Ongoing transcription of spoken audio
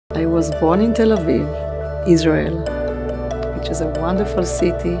I was born in Tel Aviv, Israel, which is a wonderful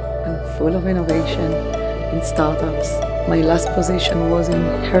city and full of innovation and startups. My last position was in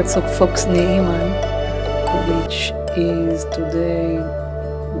Herzog Fox Neiman, which is today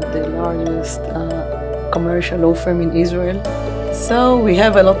the largest commercial law firm in Israel. So we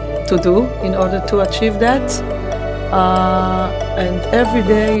have a lot to do in order to achieve that. And every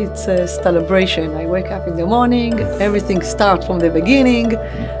day it's a celebration. I wake up in the morning, everything starts from the beginning,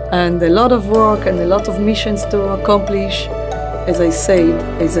 and a lot of work and a lot of missions to accomplish. As I say,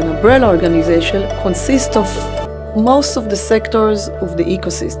 as an umbrella organization, consists of most of the sectors of the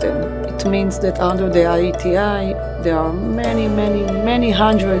ecosystem. It means that under the IATI, there are many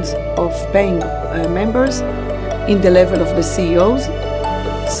hundreds of paying members in the level of the CEOs.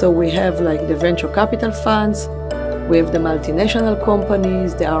 So we have like the venture capital funds, we have the multinational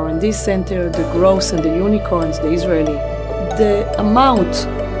companies, the R&D center, the growth and the unicorns, the Israeli. The amount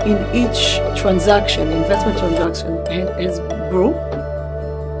in each transaction, investment transaction, has grew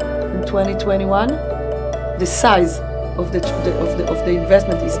in 2021. The size of the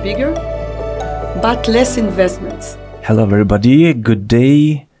investment is bigger, but less investments. Hello everybody, good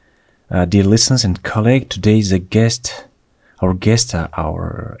day, dear listeners and colleagues. Today is a guest at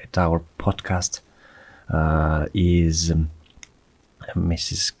our podcast is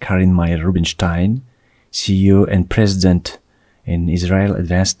Mrs. Karin Mayer Rubinstein, CEO and President in Israel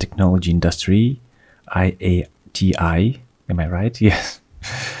Advanced Technology Industry, IATI. Am I right? Yes.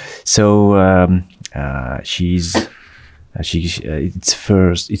 So it's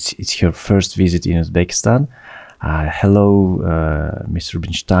her first visit in Uzbekistan. Hello, Ms.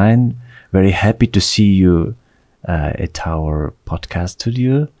 Rubenstein. Very happy to see you at our podcast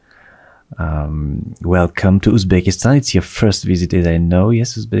studio. Welcome to Uzbekistan. It's your first visit, as I know.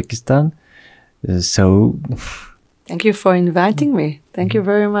 Yes, Uzbekistan. So, thank you for inviting me. Thank you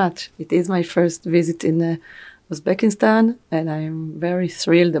very much. It is my first visit in Uzbekistan, and I'm very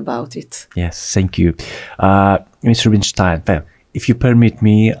thrilled about it. Yes, thank you. Ms. Rubinstein, well, if you permit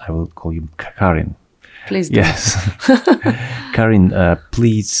me, I will call you Karin. Please do. Yes. Karin,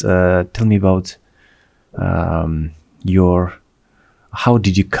 please tell me about how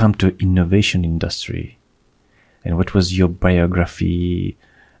did you come to innovation industry, and what was your biography?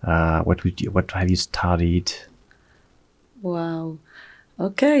 What have you studied? Wow.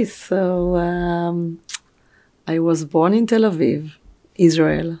 Okay, so I was born in Tel Aviv,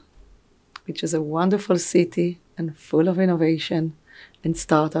 Israel, which is a wonderful city and full of innovation and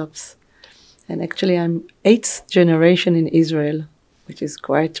startups. And actually, I'm 8th generation in Israel, which is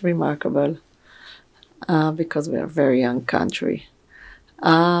quite remarkable because we are a very young country.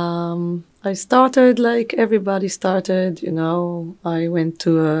 I started like everybody started, you know. I went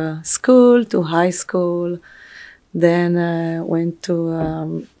to school, to high school, then went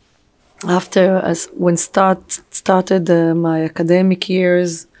to started my academic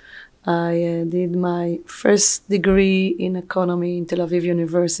years. I did my first degree in economy in Tel Aviv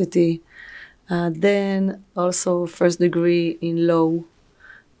University, then also first degree in law.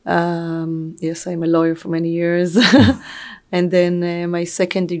 Yes, I'm a lawyer for many years. And then my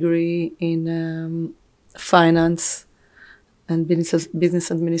second degree in finance and business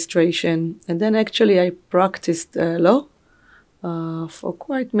administration. And then actually I practiced law for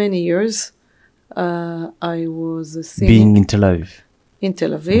quite many years. I was a senior... Being in Tel Aviv? In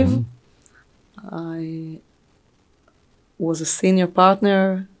Tel Aviv. Mm-hmm. I was a senior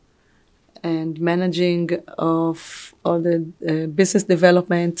partner and managing of all the business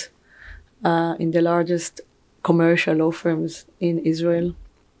development in the largest commercial law firms in Israel.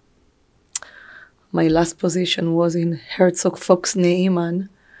 My last position was in Herzog Fox Neiman,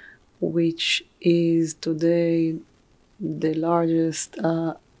 which is today the largest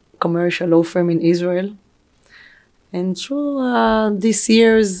commercial law firm in Israel. And through these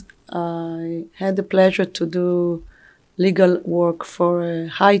years, I had the pleasure to do legal work for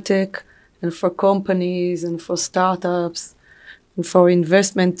high tech and for companies and for startups and for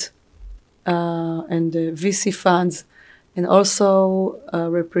investment and VC funds, and also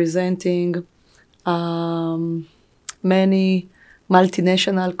representing many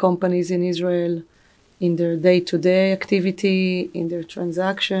multinational companies in Israel in their day-to-day activity, in their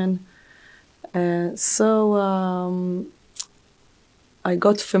transaction. So I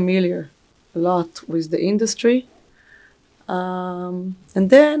got familiar a lot with the industry. And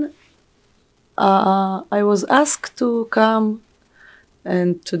then I was asked to come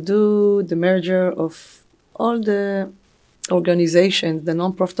and to do the merger of all the organizations, the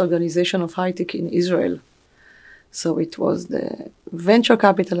non-profit organization of high tech in Israel. So it was the Venture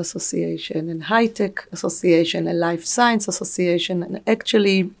Capital Association and High Tech Association and Life Science Association. And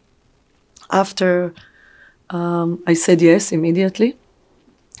actually After I said yes immediately.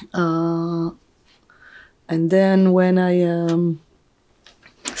 And then when I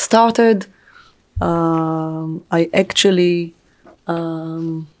started, I actually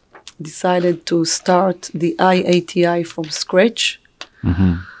decided to start the IATI from scratch.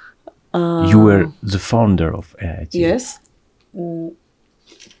 You were the founder of IATI. Yes.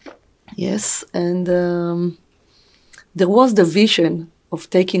 Yes, and there was the vision of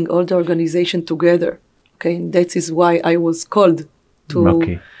taking all the organization together. Okay, and that is why I was called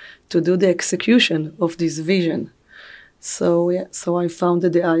to do the execution of this vision. So yeah, so I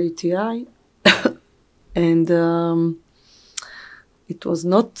founded the IATI, and it was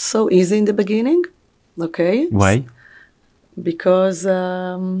not so easy in the beginning. Okay. Why? Because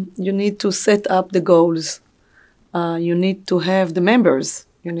you need to set up the goals. You need to have the members.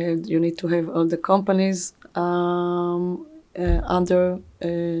 You need to have all the companies under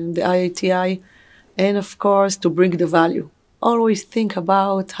the IATI, and of course to bring the value. Always think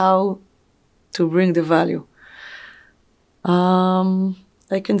about how to bring the value.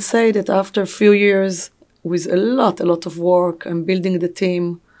 I can say that after a few years, with a lot of work and building the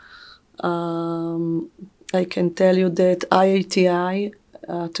team, I can tell you that IATI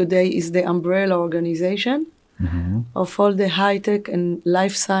today is the umbrella organization of all the high-tech and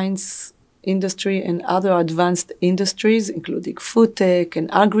life science industry and other advanced industries, including food tech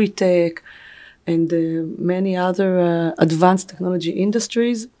and agri-tech and many other advanced technology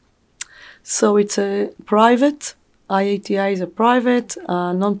industries. So it's a private, IATI is a private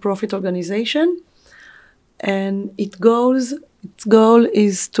non-profit organization, and its goal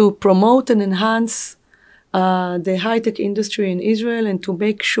is to promote and enhance the high-tech industry in Israel and to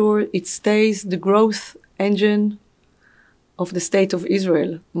make sure it stays the growth engine of the state of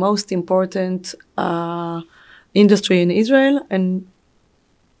Israel, most important industry in Israel, and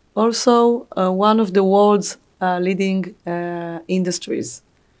also one of the world's leading industries.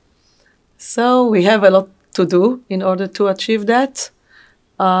 So we have a lot to do in order to achieve that.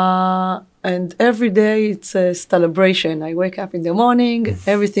 And every day it's a celebration. I wake up in the morning,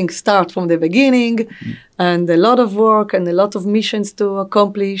 everything starts from the beginning, and a lot of work and a lot of missions to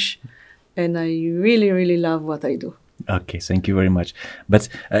accomplish. And I really love what I do. Okay, thank you very much. But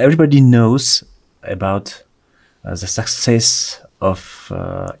everybody knows about the success of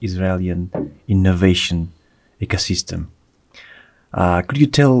Israeli innovation ecosystem. Could you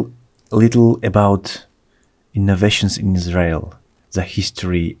tell a little about innovations in Israel, the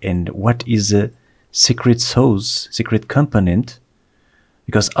history, and what is the secret sauce, secret component?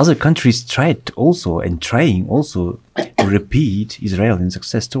 Because other countries tried also and trying also to repeat Israeli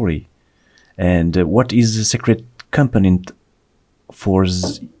success story. And what is the secret component for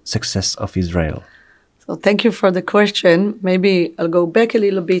the success of Israel? So thank you for the question. Maybe I'll go back a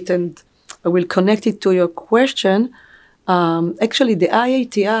little bit and I will connect it to your question. Actually, the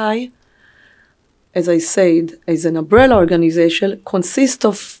IATI, as I said, is an umbrella organization, consists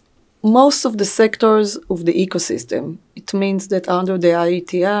of most of the sectors of the ecosystem. It means that under the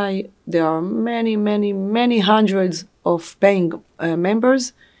IATI, there are many hundreds of paying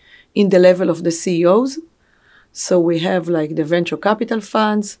members in the level of the CEOs. So we have like the venture capital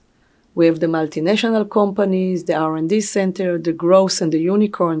funds, we have the multinational companies, the R&D center, the growth and the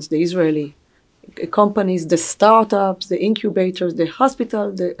unicorns, the Israeli companies, the startups, the incubators, the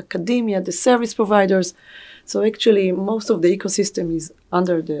hospital, the academia, the service providers. So actually most of the ecosystem is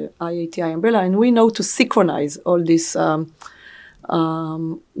under the IATI umbrella, and we know to synchronize all these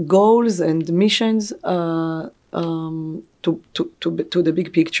goals and missions to the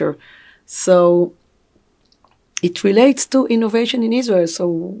big picture. So it relates to innovation in Israel. So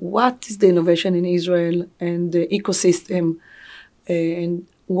what is the innovation in Israel and the ecosystem and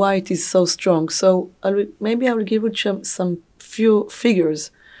why it is so strong? So maybe I will give you some few figures.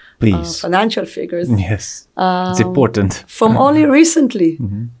 Please. Financial figures. Yes, it's important. From only recently.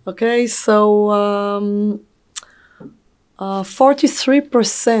 Okay, so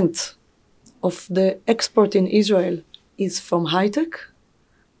 43% of the export in Israel is from high-tech,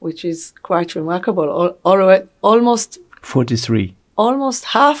 which is quite remarkable. Almost 43. Almost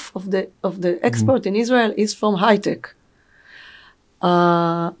half of the export in Israel is from high-tech.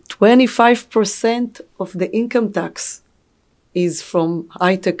 25% of the income tax is from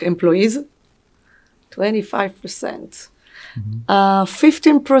high-tech employees. 25%.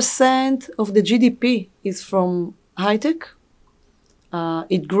 15% of the GDP is from high-tech.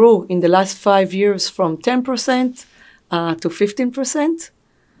 It grew in the last 5 years from 10% to 15%.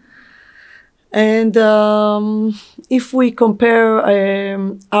 And if we compare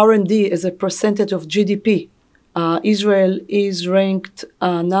R&D as a percentage of GDP Israel is ranked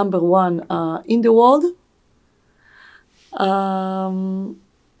number 1 in the world.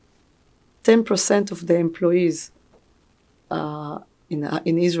 10% of the employees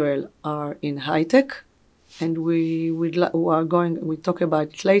in Israel are in high tech, and we'll talk about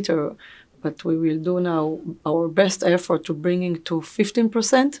it later, but we will do now our best effort to bringing to 15%.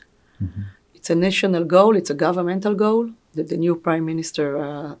 Mm-hmm. It's a national goal, it's a governmental goal that the new prime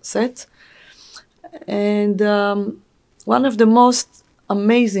minister set. And one of the most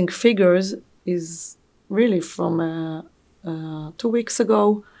amazing figures is really from 2 weeks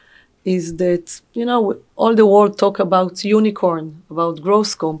ago, is that, all the world talk about unicorn, about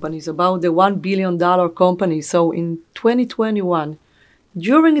growth companies, about the $1 billion companies. So in 2021,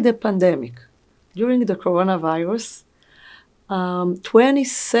 during the pandemic, during the coronavirus,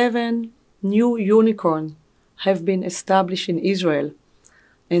 27 new unicorns have been established in Israel.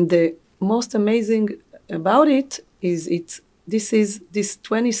 And the most amazing about it is this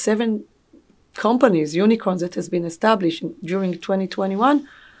 27 companies, unicorns that has been established during 2021,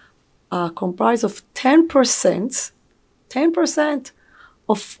 comprise of 10%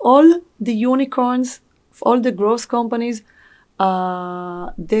 of all the unicorns, of all the growth companies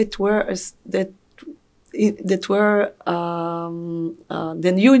that were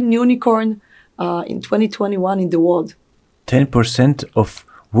the new unicorn in 2021 in the world. 10% of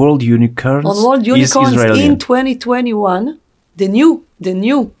world unicorns. On world unicorns in 2021, the new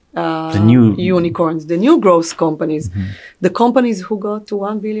unicorns, the new growth companies, mm-hmm. the companies who got to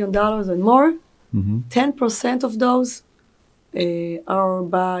 $1 billion and more, mm-hmm. 10% of those are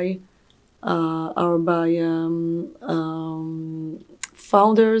by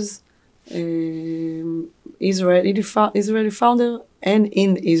founders, Israeli founder, and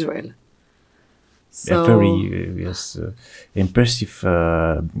in Israel. So, very impressive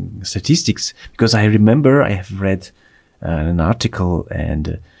statistics, because I remember I have read an article,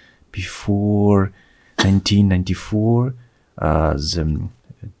 and before 1994, the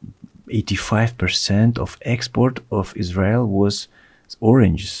 85% of export of Israel was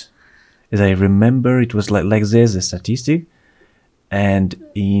oranges. As I remember, it was like this, a statistic, and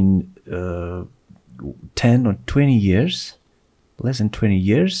in 10 or 20 years, less than 20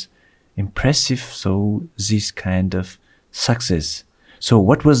 years, impressive. So this kind of success. So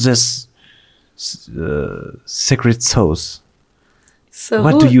what was this secret sauce? So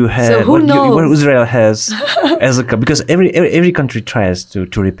what do you have? So what Israel has as a, because every country tries to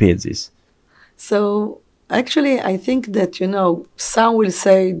repeat this. So actually, I think that some will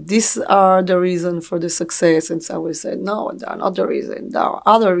say these are the reason for the success, and some will say no, they are not the reason. There are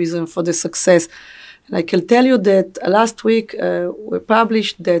other reasons for the success. And I can tell you that last week we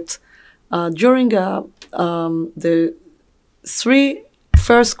published that during the 3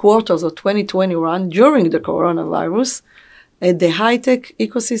 first quarters of 2021, during the coronavirus, the high-tech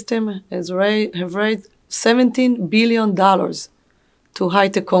ecosystem have raised $17 billion to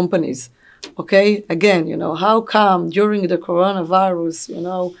high-tech companies. Okay, again, how come during the coronavirus,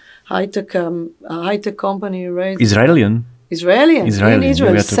 high-tech company raised Israeli in Israel,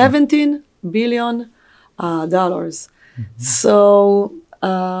 $17 billion. Mm-hmm. So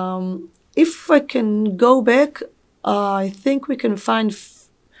if I can go back, I think we can find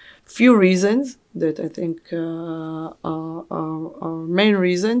few reasons that I think are main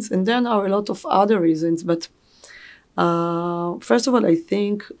reasons, and then are a lot of other reasons. But first of all, I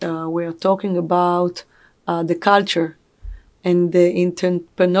think we are talking about the culture and the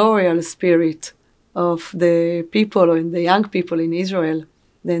entrepreneurial spirit of the people and the young people in Israel.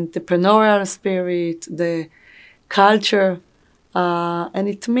 The entrepreneurial spirit, the culture, and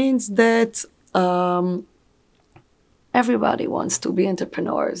it means that everybody wants to be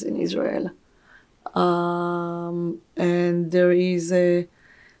entrepreneurs in Israel. And there is the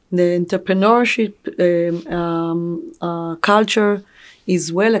entrepreneurship culture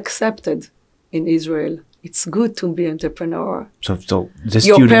is well accepted in Israel. It's good to be an entrepreneur. So the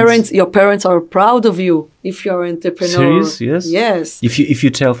your parents are proud of you if you're an entrepreneur. Serious? Yes. Yes. If you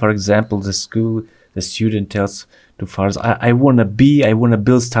tell, for example, the student tells to fathers, I want to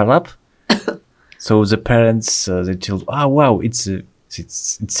build startup. So the parents they tell, wow, it's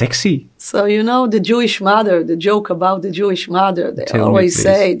sexy. So the Jewish mother, the joke about the Jewish mother, they always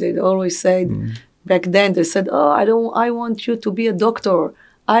say back then they said, I want you to be a doctor.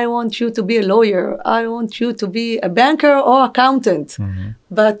 I want you to be a lawyer. I want you to be a banker or accountant. Mm-hmm.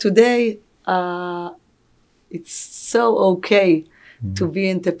 But today, it's so okay to be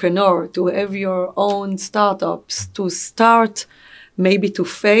an entrepreneur, to have your own startups, to start, maybe to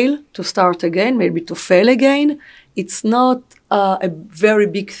fail, to start again, maybe to fail again. It's not a very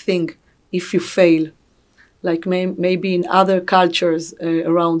big thing if you fail. like maybe in other cultures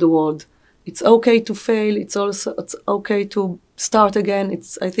around the world. It's okay to fail. It's okay to start again.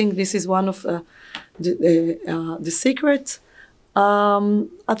 I think this is one of the secrets.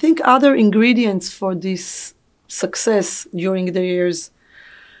 I think other ingredients for this success during the years,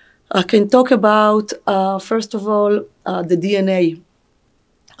 I can talk about, first of all, the DNA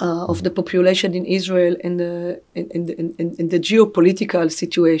of the population in Israel and the geopolitical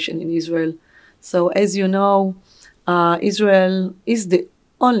situation in Israel. So as you know, Israel is the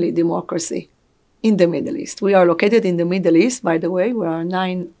only democracy in the Middle East. We are located in the Middle East, by the way. We are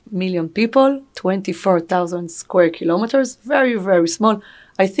 9 million people, 24,000 square kilometers, very, very small.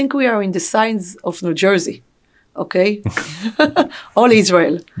 I think we are in the size of New Jersey, okay? All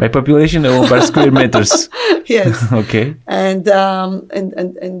Israel. By population or by square meters? Yes. Okay. And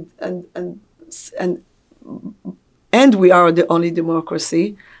we are the only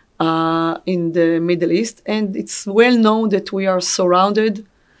democracy in the Middle East. And it's well known that we are surrounded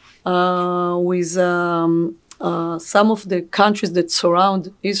with some of the countries that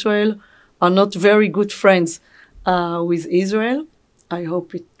surround Israel are not very good friends with Israel. I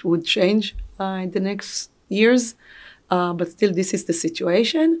hope it would change in the next years, but still this is the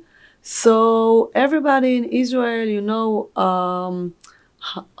situation. So everybody in Israel,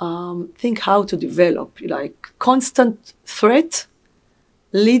 think how to develop, like constant threat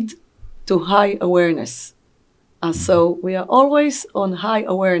lead to high awareness. So we are always on high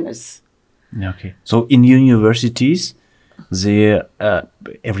awareness. Okay. So in universities, I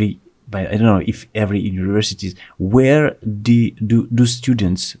don't know if every universities, where do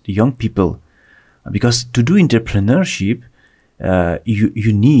students, the young people, because to do entrepreneurship,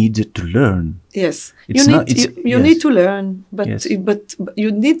 you need to learn. Yes, you need to learn, but Yes. but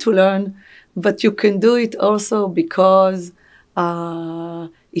you need to learn, but you can do it also because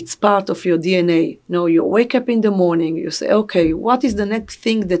it's part of your DNA. You wake up in the morning, you say, okay, what is the next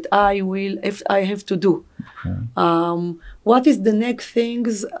thing that I have to do? Okay. What is the next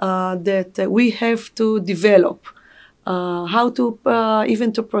things that we have to develop? How to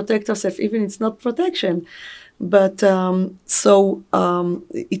even to protect ourselves, even it's not protection, but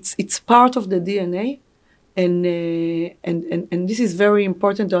it's part of the DNA, and this is very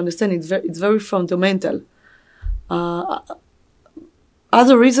important to understand. It's very fundamental.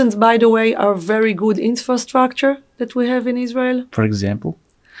 Other reasons, by the way, are very good infrastructure that we have in Israel. For example?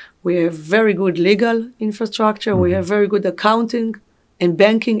 We have very good legal infrastructure. We have very good accounting and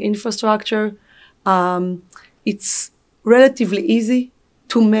banking infrastructure. It's relatively easy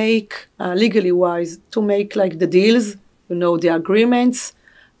to make, legally wise, to make like the deals, the agreements.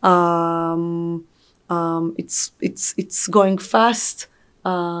 It's going fast.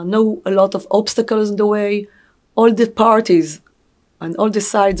 No a lot of obstacles in the way. All the parties and all the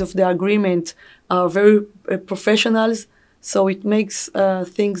sides of the agreement are very professionals, so it makes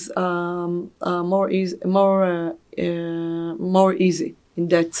things more easy in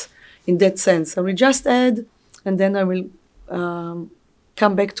that sense. I will just add, and then I will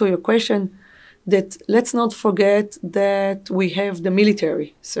come back to your question, that let's not forget that we have the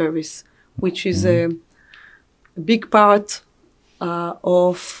military service, which is a big part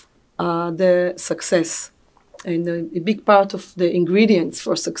of the success. And a big part of the ingredients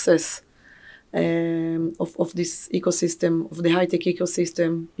for success of this ecosystem, of the high-tech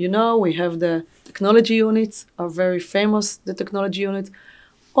ecosystem. We have the technology units, are very famous, the technology units.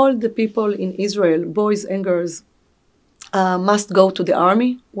 All the people in Israel, boys and girls, must go to the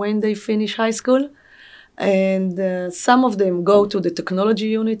army when they finish high school. And some of them go to the technology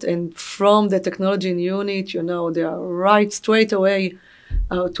unit, and from the technology unit, they are right straight away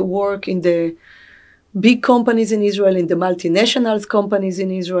to work in the big companies in Israel, in the multinationals companies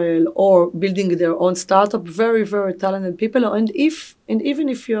in Israel, or building their own startup. Very, very talented people. And even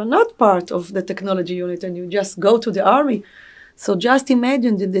if you're not part of the technology unit and you just go to the army, so just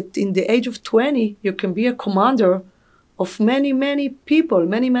imagine that in the age of 20, you can be a commander of many, many people,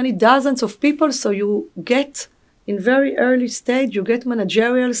 many, many dozens of people. So you get, in very early stage, you get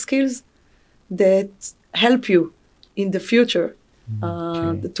managerial skills that help you in the future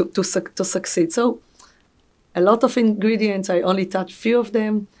to succeed. So a lot of ingredients, I only touch few of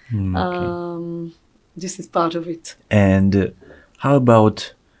them. This is part of it. And how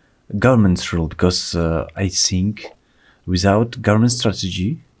about government's role? Because I think without government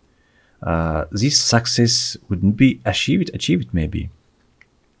strategy, this success wouldn't be achieved maybe.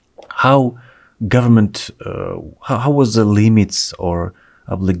 How government, how was the limits or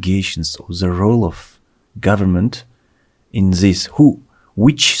obligations or the role of government in this?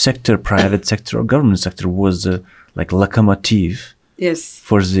 Which sector, private sector or government sector, was like locomotive Yes.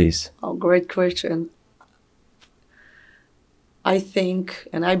 for this? Oh, great question. I think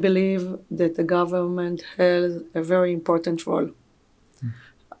and I believe that the government has a very important role.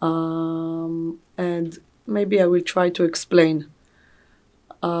 And maybe I will try to explain.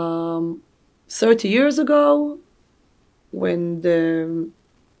 30 years ago, when the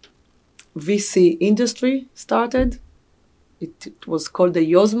VC industry started, it was called the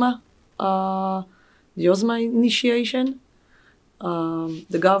Yozma initiation.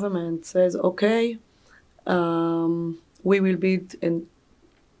 The government says, okay, we will build a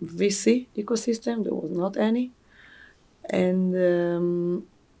VC ecosystem. There was not any. And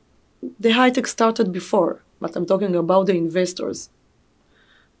the high-tech started before, but I'm talking about the investors.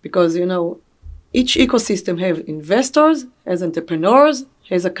 Because, each ecosystem has investors, has entrepreneurs,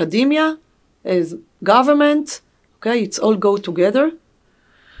 has academia, has government. Okay, it's all go together.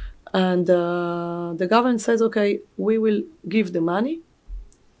 And the government says, okay, we will give the money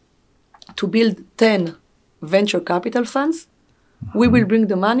to build 10 venture capital funds. We will bring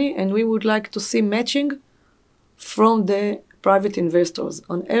the money, and we would like to see matching from the private investors.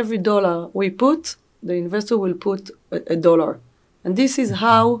 On every dollar we put, the investor will put a dollar. And this is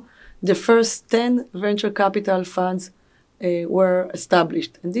how the first 10 venture capital funds were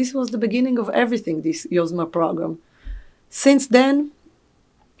established. And this was the beginning of everything, this Yozma program. Since then,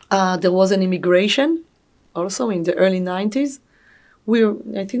 there was an immigration, also in the early 90s.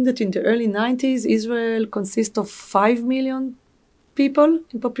 I think that in the early 90s, Israel consists of 5 million people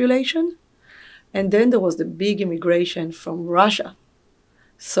in population. And then there was the big immigration from Russia.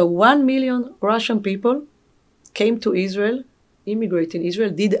 So 1 million Russian people came to Israel, immigrated in Israel,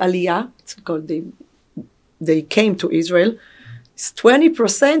 did aliyah. It's called they came to Israel. It's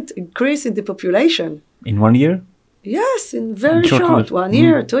 20% increase in the population. In 1 year? Yes, in very short 1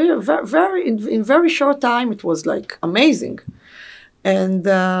 year, 2 years, in very short time. It was like amazing, and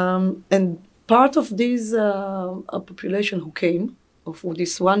part of this population who came, of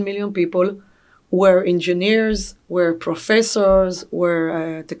this 1 million people, were engineers, were professors,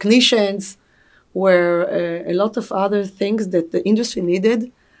 were technicians, were a lot of other things that the industry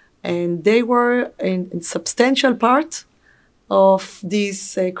needed, and they were in substantial part of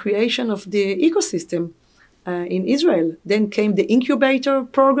this creation of the ecosystem. In Israel. Then came the incubator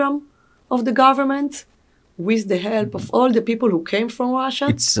program of the government with the help of all the people who came from Russia.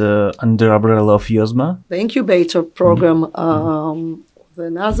 It's under umbrella of Yozma? The incubator program,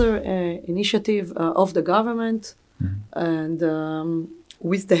 another initiative of the government, and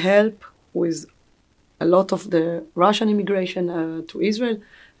with the help, with a lot of the Russian immigration to Israel.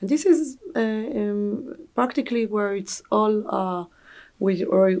 And this is practically where it's all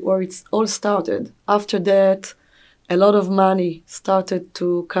where it's all started. After that, a lot of money started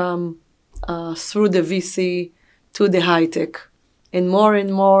to come through the VC to the high-tech. And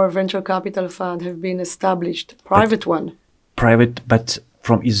more venture capital funds have been established, private one. Private, but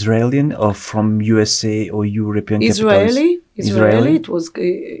from Israeli or from USA or European capitals? Israeli.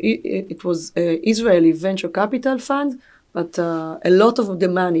 It was Israeli venture capital fund, but a lot of the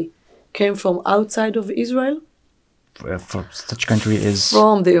money came from outside of Israel. For such country is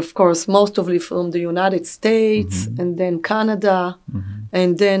of course, mostly from the United States, and then Canada,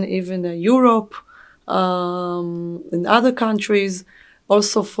 and then even Europe, and other countries,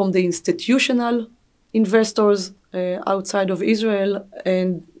 also from the institutional investors outside of Israel,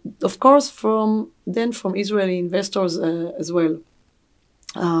 and of course from Israeli investors as well.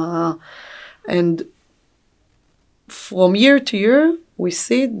 And from year to year, we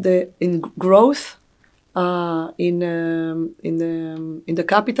see the growth in the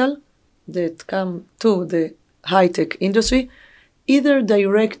capital that come to the high-tech industry, either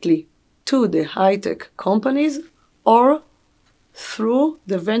directly to the high-tech companies or through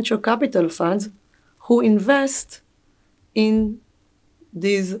the venture capital funds who invest in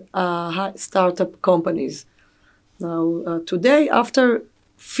these startup companies. Now, today, after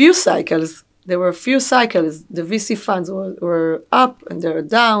there were few cycles, the VC funds were up and they're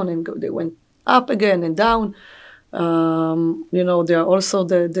down, and they went up again and down. There are also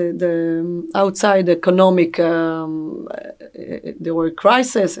the outside economic, there were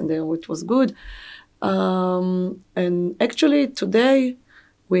crises, and then it was good. And actually today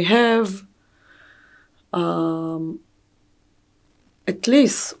we have at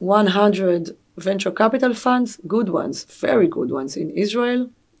least 100 venture capital funds, good ones, very good ones in Israel.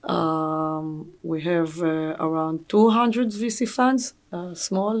 We have around 200 VC funds,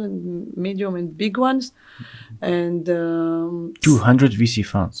 small and medium and big ones. And 200 VC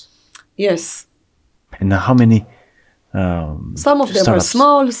funds? Yes. And how many some of them startups? Are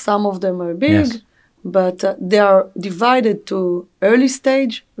small, some of them are big, yes. But they are divided to early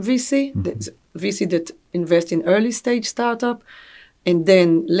stage VC. VC that invest in early stage startup, and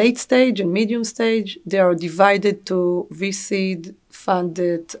then late stage and medium stage. They are divided to VC fund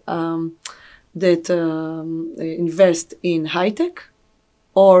that invest in high tech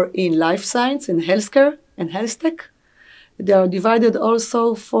or in life science, in healthcare and health tech. They are divided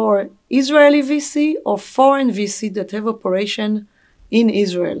also for Israeli VC or foreign VC that have operation in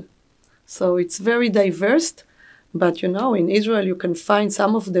Israel. So it's very diverse. But, in Israel, you can find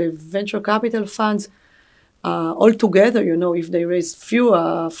some of the venture capital funds all together, if they raise few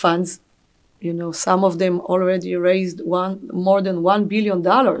funds, some of them already raised more than $1 billion,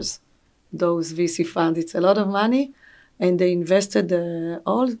 those VC funds. It's a lot of money. And they invested there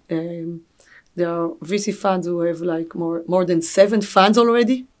are VC funds who have like more than 7 funds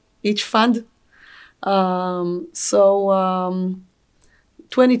already, each fund.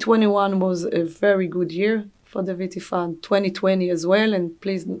 2021 was a very good year for the VC fund, 2020 as well, and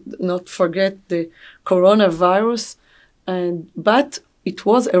please not forget the coronavirus. But it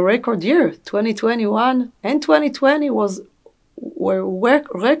was a record year. 2021 and 2020 were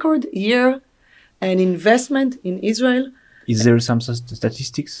record year and investment in Israel. Is there some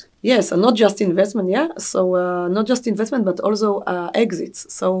statistics? Yes, and not just investment, yeah. So not just investment, but also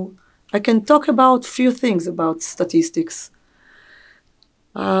exits. So I can talk about few things about statistics.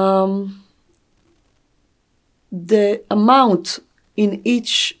 The amount in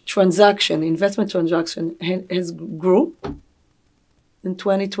each transaction, investment transaction, has grew in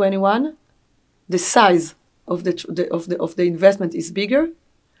 2021. The size of the investment is bigger,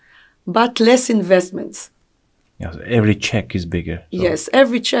 but less investments. Yes, every check is bigger. So. Yes,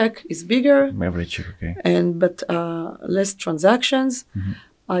 every check is bigger. Every check, okay. But less transactions. Mm-hmm.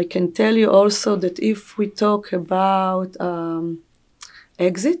 I can tell you also that if we talk about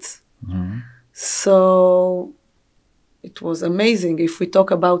exits, mm-hmm. So it was amazing. If we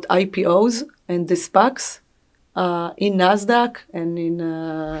talk about IPOs and the SPACs in NASDAQ and in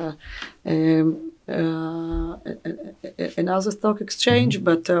another stock exchange,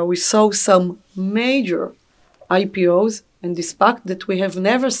 mm-hmm. But we saw some major IPOs and the SPAC that we have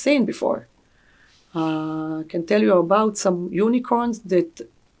never seen before. I can tell you about some unicorns that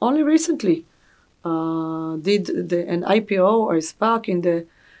only recently did an IPO or a SPAC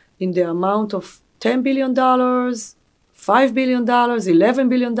in the amount of $10 billion, $5 billion, $11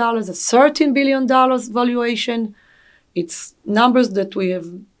 billion, $13 billion valuation. It's numbers that we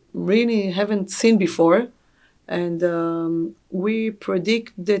haven't seen before. And we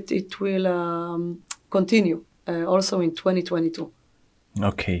predict that it will continue also in 2022.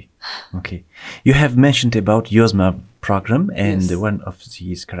 Okay. You have mentioned about YOSMA program, and yes. One of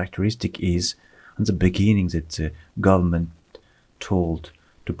these characteristics is in the beginning that the government told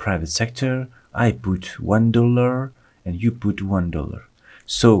to private sector, I put $1 and you put $1.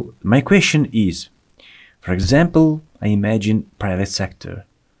 So my question is, for example, I imagine private sector.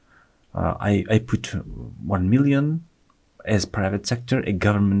 I put 1 million as private sector, a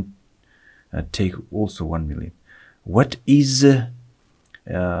government take also 1 million. What is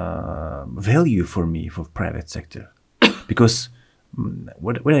value for me for private sector? Because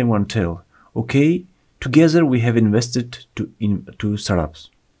what I want to tell, okay, together we have invested to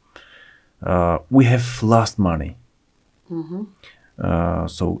startups. We have lost money. Mm-hmm.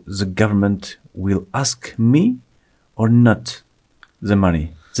 So the government will ask me or not the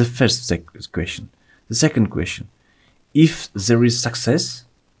money. The first question. The second question, if there is success,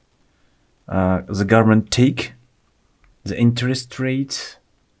 the government take the interest rate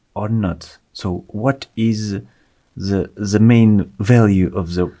or not. So what is the main value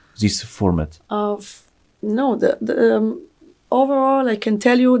of this format? Overall, I can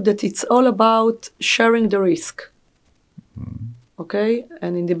tell you that it's all about sharing the risk. Okay?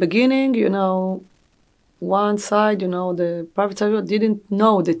 And in the beginning, one side, the private sector didn't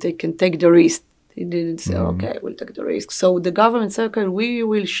know that they can take the risk. They didn't say, okay, we'll take the risk. So the government said, okay, we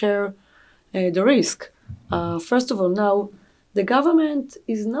will share the risk. First of all, now, the government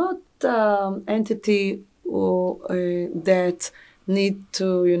is not entity that need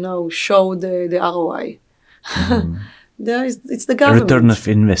to, show the ROI. It's the government. Return of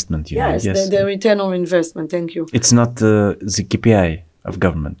investment. Yes, the return on investment. Thank you. It's not the KPI of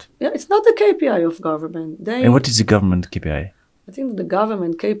government. Yeah, it's not the KPI of government. And what is the government KPI? I think the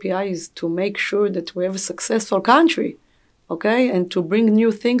government KPI is to make sure that we have a successful country, okay, and to bring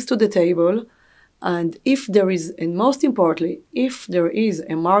new things to the table. And if there is, and most importantly, if there is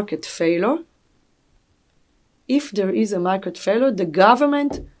a market failure, the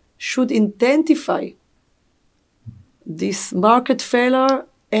government should identify this market failure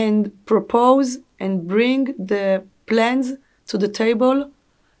and propose and bring the plans to the table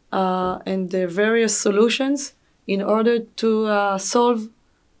and the various solutions in order to solve,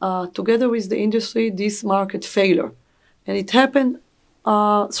 together with the industry, this market failure. And it happened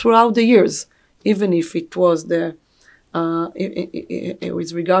throughout the years, even if it was the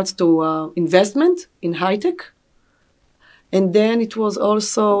with regards to investment in high tech. And then it was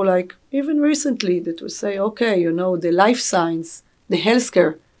also like even recently that we say, okay, you know, the life science, the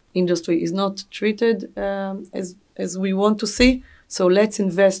healthcare industry is not treated as we want to see. So let's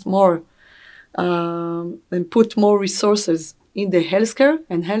invest more and put more resources in the healthcare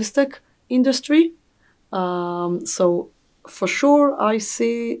and health tech industry. So for sure, I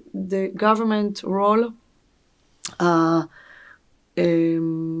see the government role as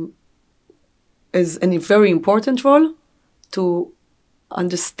a very important role to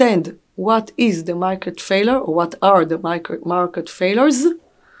understand what is the market failure or what are the market failures,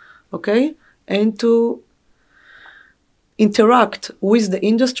 okay, and to interact with the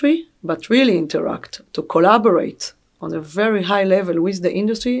industry, but really interact, to collaborate on a very high level with the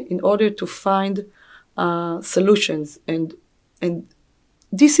industry in order to find solutions. And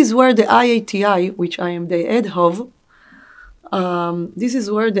this is where the IATI, which I am the head of, this is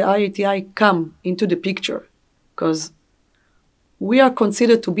where the IATI come into the picture, because we are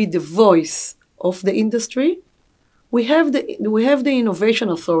considered to be the voice of the industry. We have the Innovation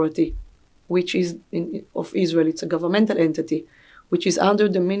Authority, which is of Israel. It's a governmental entity, which is under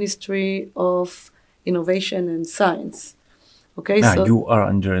the Ministry of Innovation and Science. Okay, so you are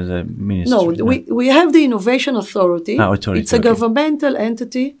under the ministry. No, we have the Innovation Authority. Authority. It's a governmental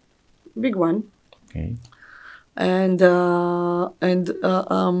entity, big one. Okay. And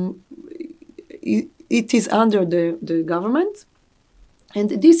it is under the government. And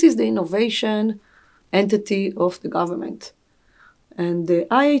this is the innovation entity of the government. And the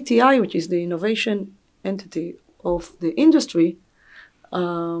IATI, which is the innovation entity of the industry,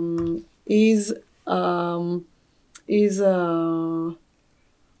 is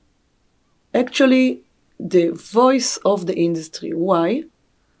actually the voice of the industry. Why?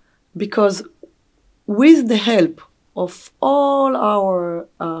 Because with the help of all our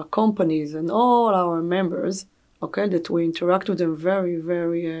companies and all our members, okay, that we interact with them very,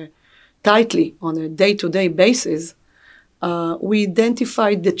 very tightly on a day-to-day basis, we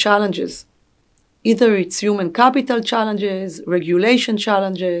identified the challenges. Either it's human capital challenges, regulation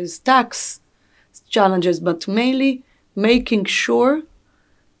challenges, tax challenges, but mainly making sure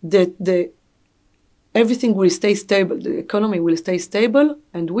that everything will stay stable, the economy will stay stable,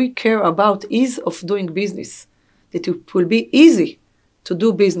 and we care about ease of doing business, that it will be easy to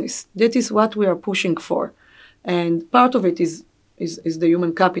do business. That is what we are pushing for. And part of it is the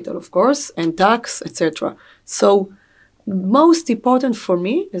human capital, of course, and tax, etc. So most important for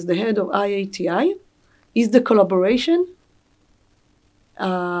me as the head of IATI is the collaboration,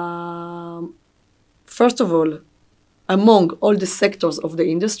 first of all, among all the sectors of the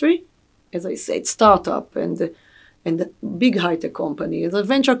industry, as I said, startup and big high-tech companies, and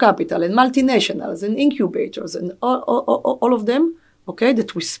venture capital, and multinationals, and incubators, and all of them, okay,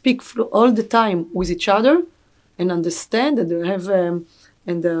 that we speak all the time with each other and understand and have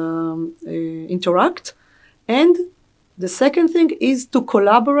interact. And the second thing is to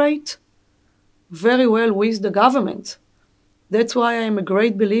collaborate very well with the government. That's why I'm a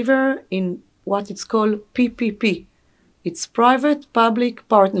great believer in what it's called PPP. It's private-public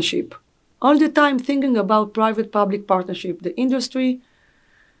partnership. All the time thinking about private-public partnership. The industry...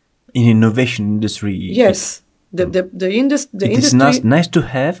 In innovation industry... Yes. The industry... It is nice to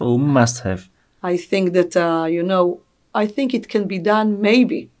have or must have? I think that, I think it can be done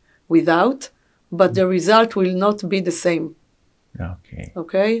maybe without, but the result will not be the same. Okay.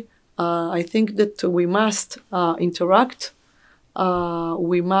 Okay? I think that we must interact.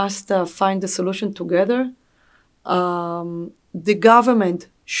 We must find a solution together. The government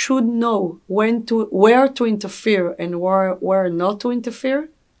should know where to interfere and where not to interfere.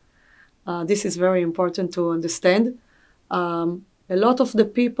 This is very important to understand. A lot of the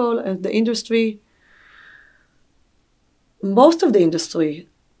people and the industry, most of the industry,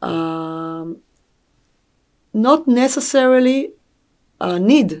 not necessarily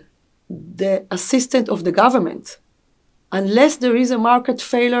need the assistance of the government unless there is a market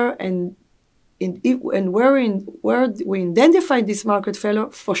failure, and where we identify this market failure,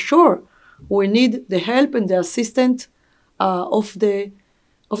 for sure we need the help and the assistance of the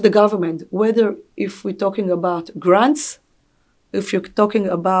government, whether if we're talking about grants, if you're talking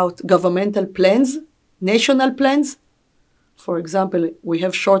about governmental plans, national plans. For example, we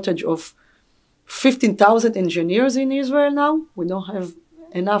have shortage of 15,000 engineers in Israel now. We don't have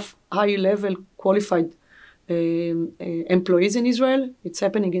enough high-level qualified employees in Israel. It's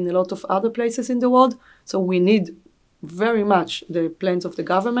happening in a lot of other places in the world. So we need very much the plans of the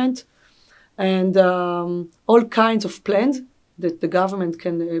government and all kinds of plans that the government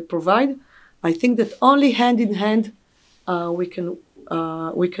can provide. I think that only hand in hand we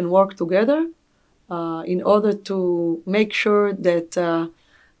can work together in order to make sure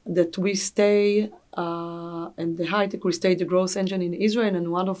that we stay and the high tech will stay the growth engine in Israel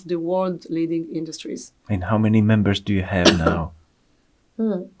and one of the world leading industries. And how many members do you have now?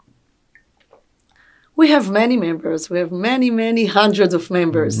 We have many members. We have many hundreds of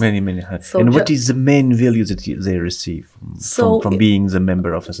members. Many hundreds. So and what is the main value that they receive from being the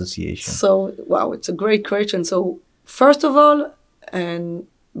member of association? So, wow, it's a great question. So, first of all, and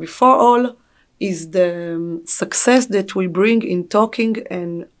before all, is the success that we bring in talking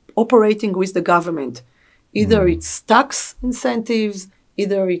and operating with the government. Either it's tax incentives,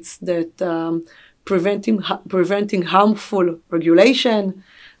 either it's that preventing harmful regulation,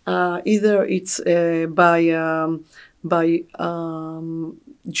 either it's by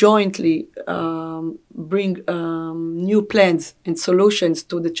jointly bring new plans and solutions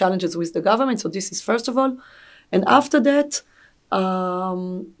to the challenges with the government. So this is first of all. And after that,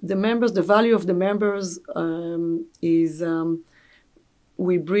 the value of the members is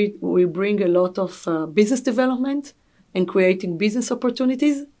we bring a lot of business development and creating business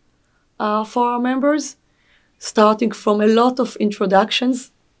opportunities for our members, starting from a lot of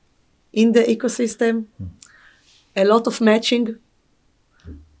introductions in the ecosystem, a lot of matching,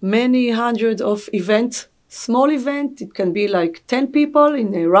 many hundreds of events, small event. It can be like 10 people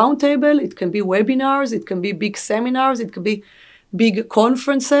in a round table. It can be webinars. It can be big seminars. It can be big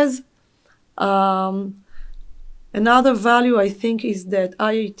conferences. Another value, I think, is that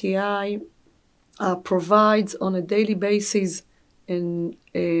IATI provides on a daily basis a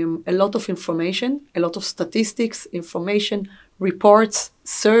lot of information, a lot of statistics, information, reports,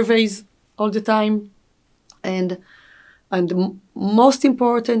 surveys all the time. And most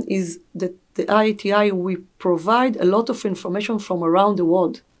important is that the IATI, we provide a lot of information from around the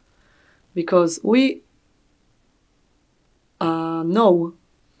world, because we know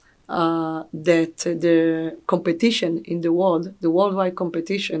that the competition in the world, the worldwide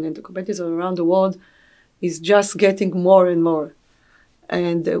competition and the competitors around the world is just getting more and more.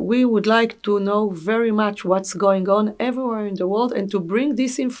 And we would like to know very much what's going on everywhere in the world and to bring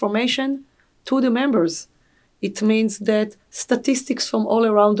this information to the members. It means that statistics from all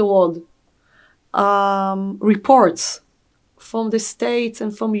around the world, reports from the States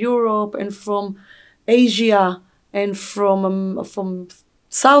and from Europe and from Asia and from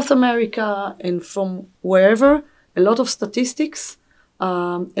South America and from wherever, a lot of statistics,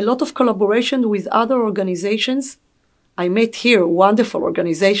 a lot of collaboration with other organizations. I met here a wonderful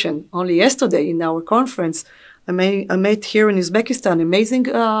organization only yesterday in our conference. I met here in Uzbekistan, amazing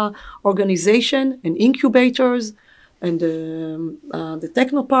organization and incubators and the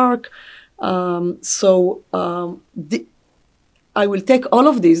Technopark. I will take all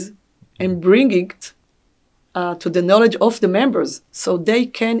of these and bring it to the knowledge of the members so they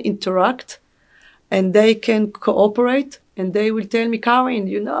can interact and they can cooperate and they will tell me, Karin,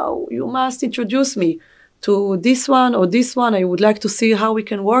 you must introduce me to this one or this one. I would like to see how we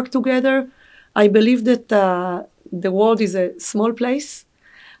can work together. I believe that the world is a small place.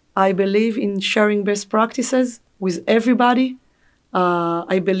 I believe in sharing best practices with everybody.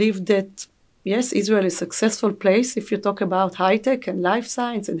 I believe that, yes, Israel is a successful place if you talk about high-tech and life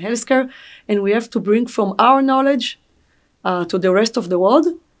science and healthcare, and we have to bring from our knowledge to the rest of the world.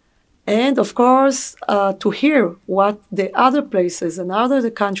 And, of course, to hear what the other places and other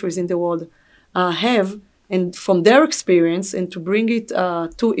countries in the world have, and from their experience, and to bring it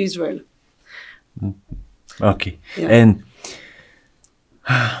to Israel. Okay. Yeah. And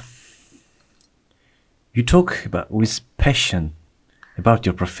you talk about with passion about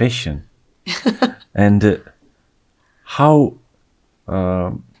your profession. And how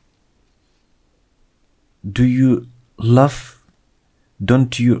do you love,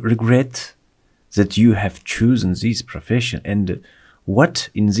 don't you regret that you have chosen this profession? And what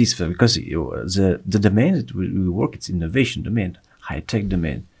in this, because the domain that we work, it's innovation domain, high-tech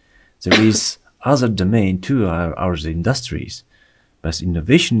domain. There is other domain too, are the industries. But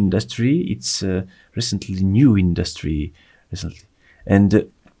innovation industry, it's recently new industry recently. And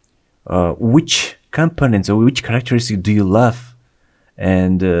which components or which characteristics do you love?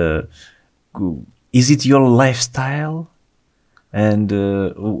 And is it your lifestyle? And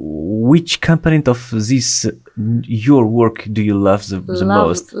which component of this, your work, do you love the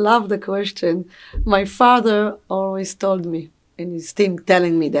most? Love the question. My father always told me, and he's still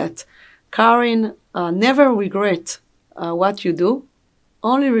telling me that, Karin, never regret what you do,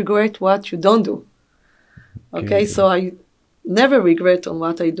 only regret what you don't do. Okay, so I never regret on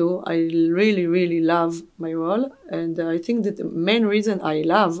what I do. I really, really love my role. And I think that the main reason I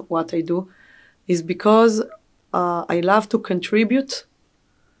love what I do is because I love to contribute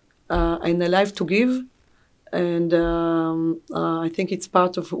and I love to give. And I think it's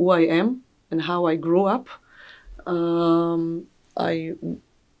part of who I am and how I grew up. I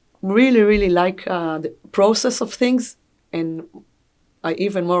really, really like the process of things, and I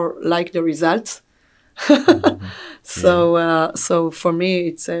even more like the results. So for me,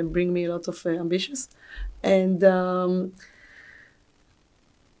 it's bring me a lot of ambitions, and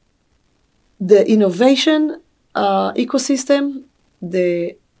the innovation ecosystem,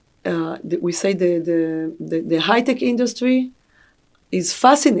 we say the high-tech industry is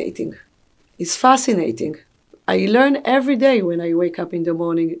fascinating. It's fascinating. I learn every day when I wake up in the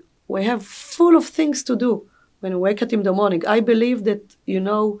morning. We have full of things to do when I wake up in the morning. I believe that,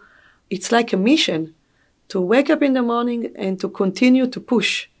 it's like a mission to wake up in the morning and to continue to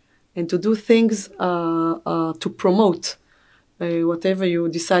push and to do things to promote whatever you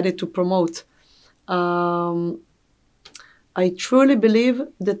decided to promote. I truly believe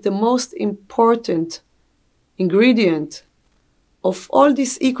that the most important ingredient of all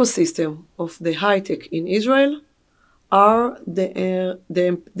this ecosystem of the high-tech in Israel are the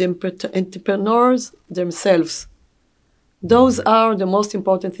entrepreneurs themselves. Those are the most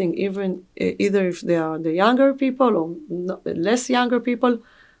important thing, either if they are the younger people or less younger people,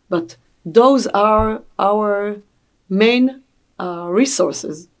 but those are our main resource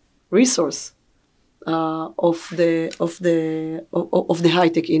of the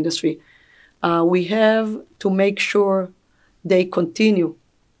high-tech industry. We have to make sure they continue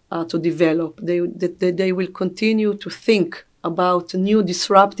to develop. They will continue to think about new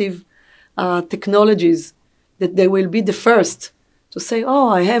disruptive technologies. That they will be the first to say, "Oh,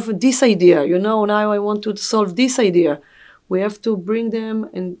 I have this idea. Now I want to solve this idea." We have to bring them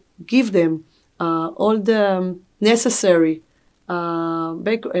and give them all the necessary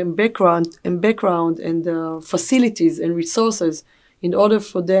background and facilities and resources in order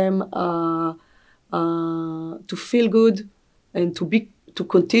for them to feel good and to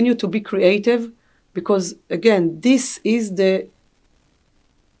continue to be creative, because again, this is the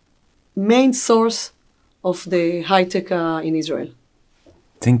main source of the high tech in Israel.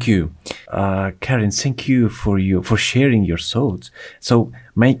 Thank you, Karin. Thank you for sharing your thoughts. So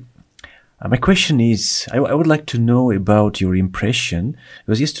my question is, I would like to know about your impression,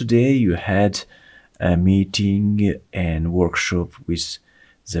 because yesterday you had a meeting and workshop with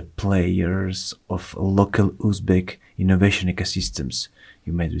the players of local Uzbek innovation ecosystems.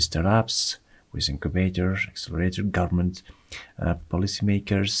 You met with startups, with incubators, accelerators, government,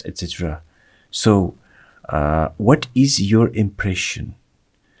 policymakers, etc. So, what is your impression,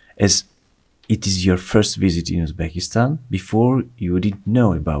 as it is your first visit in Uzbekistan? Before, you didn't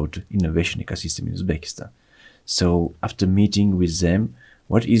know about innovation ecosystem in Uzbekistan. So after meeting with them,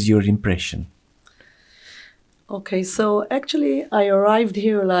 what is your impression? Okay, so actually I arrived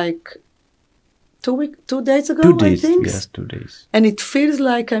here like 2 days ago, 2 days, I think. yes, 2 days. And it feels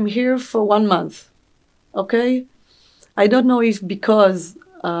like I'm here for 1 month. Okay? I don't know if because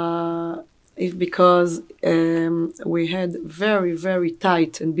we had very, very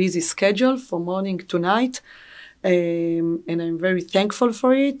tight and busy schedule from morning to night, and I'm very thankful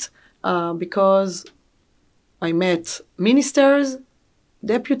for it, because I met ministers,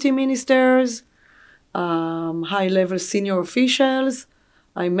 deputy ministers, high-level senior officials.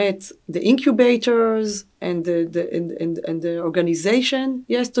 I met the incubators and the organization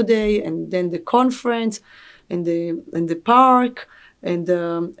yesterday, and then the conference and the park. And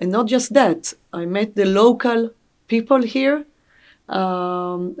not just that, I met the local people here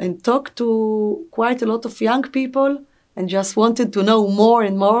and talked to quite a lot of young people, and just wanted to know more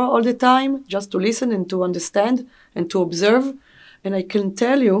and more all the time, just to listen and to understand and to observe. And I can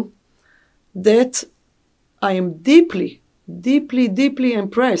tell you that I am deeply, deeply, deeply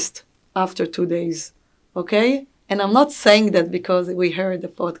impressed after 2 days, okay? And I'm not saying that because we heard the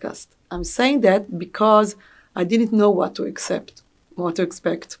podcast. I'm saying that because I didn't know what to expect.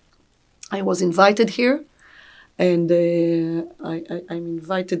 I was invited here, and I'm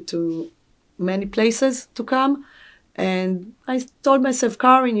invited to many places to come, and I told myself,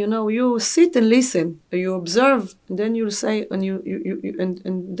 Karin, you sit and listen, you observe, and then you'll say, and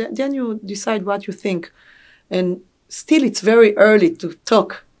then you decide what you think. And still, it's very early to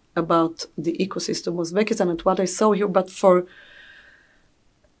talk about the ecosystem of Uzbekistan and what I saw here, but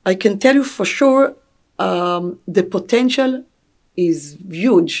I can tell you for sure, the potential is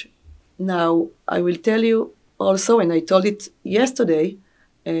huge. Now, I will tell you also, and I told it yesterday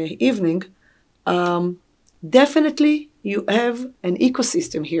evening, definitely you have an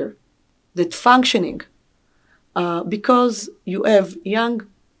ecosystem here that's functioning because you have young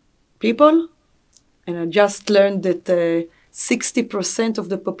people, and I just learned that 60% of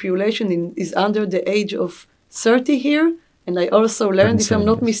the population is under the age of 30 here. And I also learned, if I'm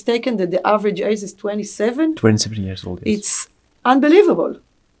not mistaken, that the average age is 27. 27 years old, yes. It's unbelievable.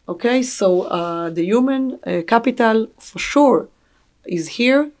 Okay, so the human capital for sure is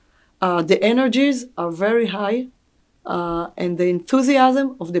here. The energies are very high. And the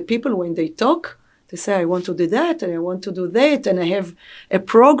enthusiasm of the people when they talk, they say, I want to do that, and I want to do that, and I have a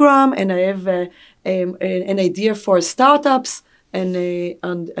program, and I have an idea for startups, and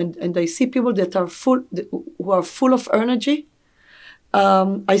I see people that are who are full of energy.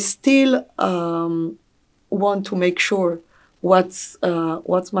 I still want to make sure what's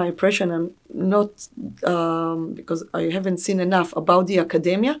my impression. I'm not because I haven't seen enough about the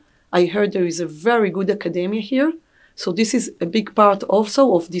academia. I heard there is a very good academia here. So this is a big part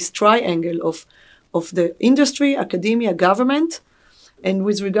also of this triangle of the industry, academia, government. And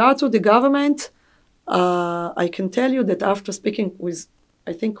with regard to the government, I can tell you that after speaking with,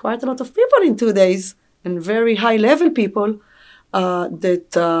 I think, quite a lot of people in 2 days, and very high-level people,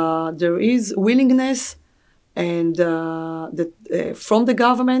 that there is willingness and that from the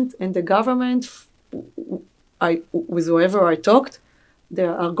government, and the government, with whoever I talked, they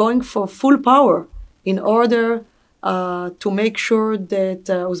are going for full power in order to make sure that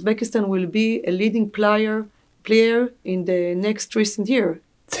Uzbekistan will be a leading player in the next recent year.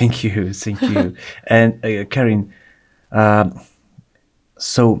 Thank you, thank you. And Karin,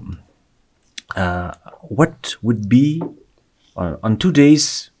 so what would be, on 2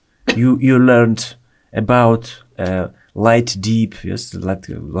 days, you learned about light deep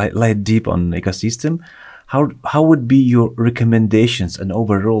on ecosystem. How would be your recommendations and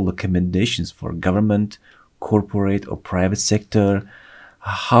overall recommendations for government, corporate or private sector?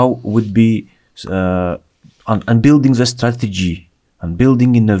 How would be on building the strategy, on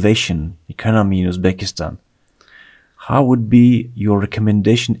building innovation economy in Uzbekistan? How would be your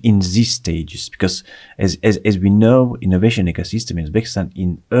recommendation in these stages? Because as we know, innovation ecosystem in Uzbekistan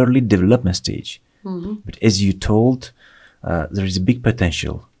in early development stage. Mm-hmm. But as you told, there is a big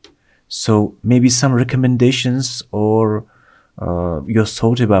potential. So maybe some recommendations or your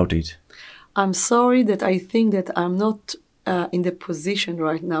thought about it. I'm sorry that I think that I'm not in the position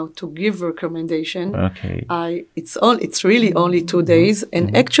right now to give recommendation. Okay. It's really only 2 days, and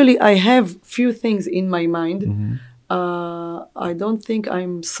mm-hmm. actually I have few things in my mind. Mm-hmm. I don't think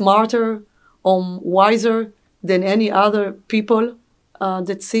I'm smarter or wiser than any other people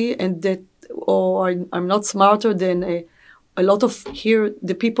that see, and that, or I'm not smarter than a lot of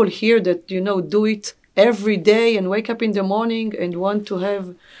the people here that do it every day and wake up in the morning and want to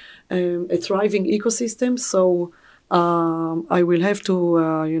have a thriving ecosystem. So I will have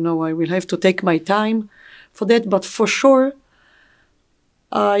to take my time for that. But for sure,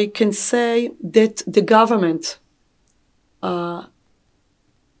 I can say that the government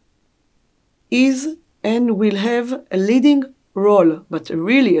is and will have a leading role, but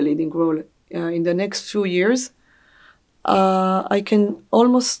really a leading role in the next few years. I can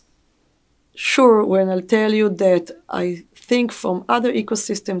almost sure when I'll tell you that I think from other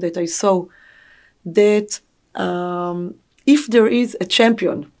ecosystems that I saw that if there is a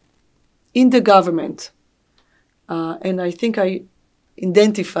champion in the government, and I think I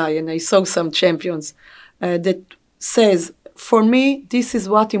identify and I saw some champions that says, for me, this is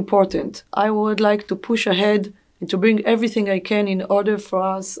what's important. I would like to push ahead and to bring everything I can in order for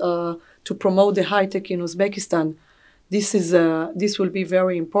us to promote the high tech in Uzbekistan. This will be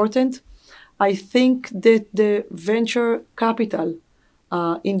very important. I think that the venture capital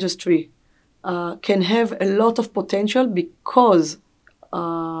industry can have a lot of potential because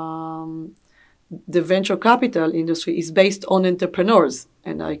the venture capital industry is based on entrepreneurs.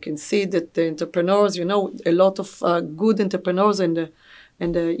 And I can see that the entrepreneurs, a lot of good entrepreneurs and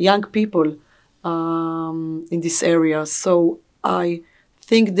young people in this area. So I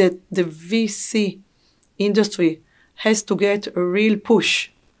think that the VC industry has to get a real push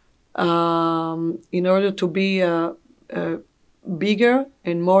in order to be bigger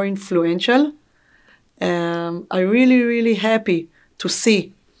and more influential. I'm really, really happy to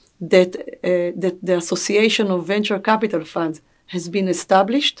see that the Association of Venture Capital Funds has been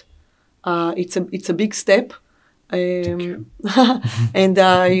established. It's a big step, and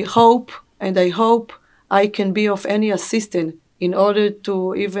I hope I can be of any assistance in order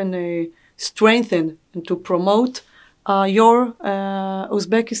to even strengthen and to promote your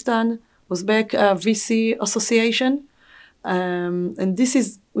Uzbekistan Uzbek VC Association. And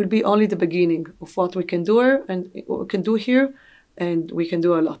this will be only the beginning of what we can do here, and we can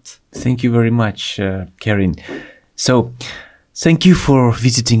do a lot. Thank you very much, Karin. So, thank you for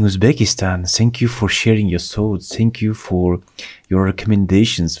visiting Uzbekistan. Thank you for sharing your thoughts. Thank you for your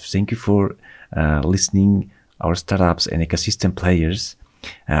recommendations. Thank you for listening our startups and ecosystem players.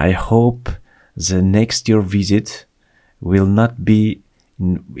 I hope the next your visit will not be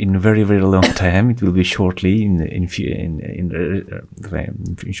in very, very long time. It will be shortly in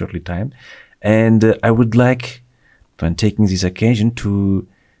shortly time. And I would like, when taking this occasion, to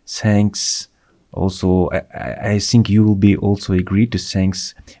thanks also, I think you will be also agree to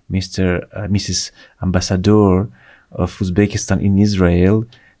thanks Mrs. Ambassador of Uzbekistan in Israel,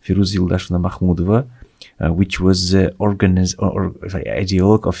 Firuzi Yuldashevna Mahmudova, which was the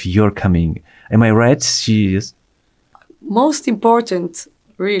ideologue of your coming. Am I right? She is. Most important,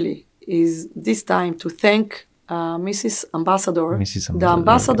 really, is this time to thank Mrs. Ambassador, the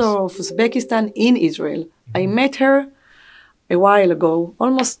ambassador of Uzbekistan in Israel. I met her a while ago,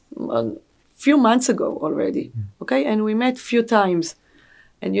 almost a few months ago already, okay? And we met few times.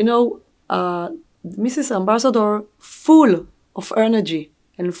 And you know, Mrs. Ambassador, full of energy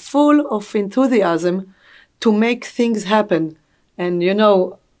and full of enthusiasm to make things happen. And you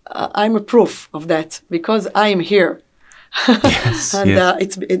know, I'm a proof of that because I'm here. Yes, and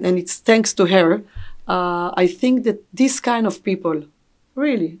yes. It's thanks to her. I think that this kind of people,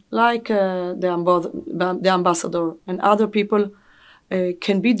 really, like the ambassador and other people,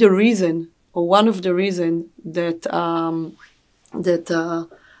 can be the reason or one of the reasons that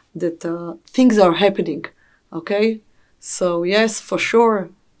things are happening. Okay, so yes, for sure.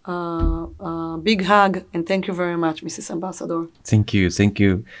 Big hug and thank you very much, Mrs. Ambassador. Thank you.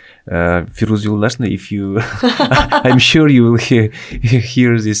 Firuzi Yuldashevna, if you, I'm sure you will hear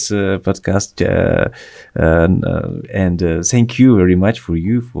this podcast, and thank you very much for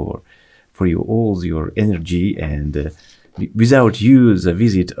all your energy, and without you, the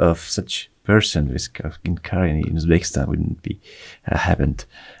visit of such person in Karin in Uzbekistan wouldn't be happened.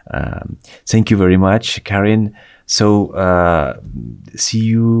 Thank you very much, Karin. So see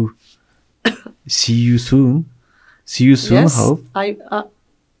you soon. See you soon. Yes, hope.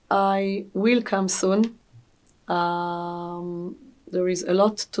 I will come soon. There is a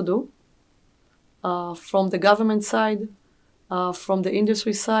lot to do from the government side, from the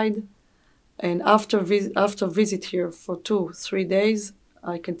industry side, and after visit here for 2-3 days,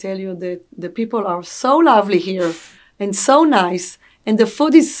 I can tell you that the people are so lovely here and so nice. And the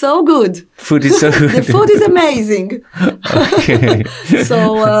food is so good. Food is so good. The food is amazing. Okay.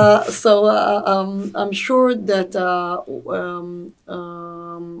 So I'm sure that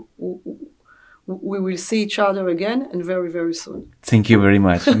we will see each other again and very, very soon. Thank you very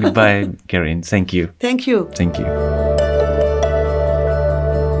much. Goodbye, Karin. Thank you. Thank you. Thank you.